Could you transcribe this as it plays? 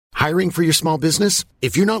Hiring for your small business?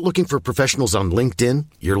 If you're not looking for professionals on LinkedIn,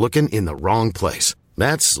 you're looking in the wrong place.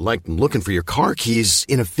 That's like looking for your car keys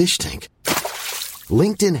in a fish tank.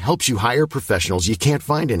 LinkedIn helps you hire professionals you can't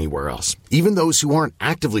find anywhere else, even those who aren't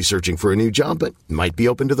actively searching for a new job but might be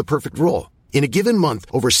open to the perfect role. In a given month,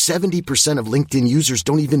 over 70% of LinkedIn users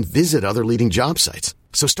don't even visit other leading job sites.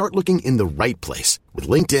 So start looking in the right place. With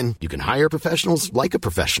LinkedIn, you can hire professionals like a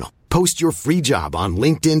professional. Post your free job on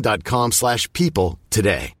linkedin.com/people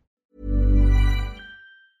today.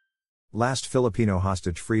 Last Filipino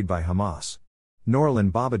hostage freed by Hamas.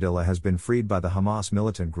 Nourlin Bobadilla has been freed by the Hamas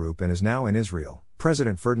militant group and is now in Israel,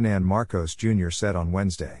 President Ferdinand Marcos Jr. said on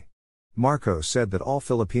Wednesday. Marcos said that all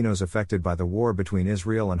Filipinos affected by the war between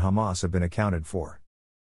Israel and Hamas have been accounted for.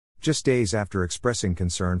 Just days after expressing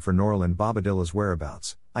concern for Nourlin Bobadilla's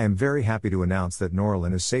whereabouts, I am very happy to announce that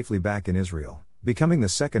Nourlin is safely back in Israel, becoming the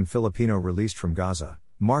second Filipino released from Gaza,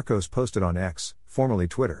 Marcos posted on X, formerly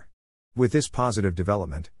Twitter. With this positive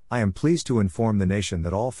development, I am pleased to inform the nation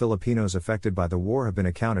that all Filipinos affected by the war have been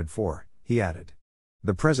accounted for, he added.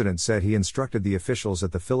 The president said he instructed the officials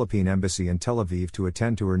at the Philippine embassy in Tel Aviv to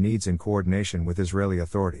attend to her needs in coordination with Israeli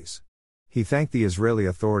authorities. He thanked the Israeli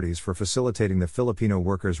authorities for facilitating the Filipino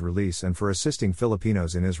workers' release and for assisting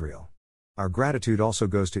Filipinos in Israel. Our gratitude also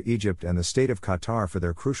goes to Egypt and the state of Qatar for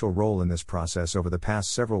their crucial role in this process over the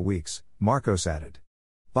past several weeks, Marcos added.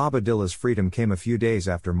 Bobadilla's freedom came a few days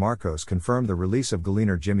after Marcos confirmed the release of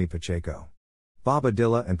Galiner Jimmy Pacheco.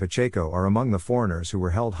 Bobadilla and Pacheco are among the foreigners who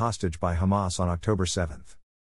were held hostage by Hamas on October 7.